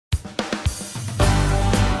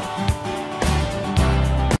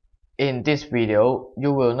In this video,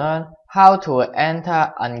 you will learn how to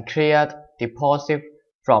enter uncleared deposit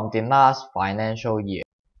from the last financial year.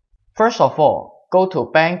 First of all, go to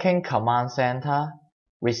Banking Command Center,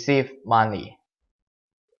 Receive Money.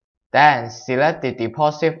 Then select the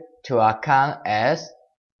deposit to account as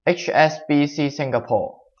HSBC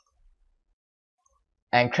Singapore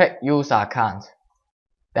and click Use Account.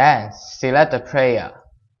 Then select the player.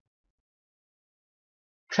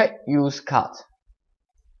 Click Use Card.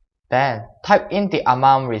 Then type in the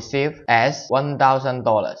amount received as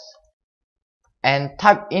 $1,000 and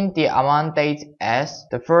type in the amount date as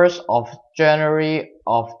the 1st of January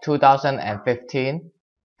of 2015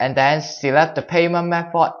 and then select the payment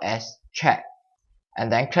method as cheque and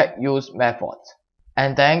then click Use Method.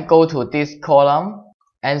 And then go to this column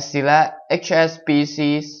and select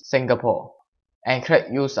HSBC Singapore and click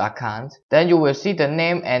Use Account. Then you will see the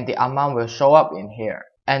name and the amount will show up in here.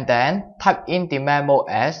 And then type in the memo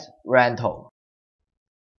as rental.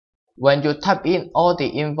 When you type in all the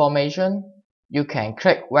information, you can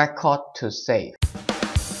click Record to save.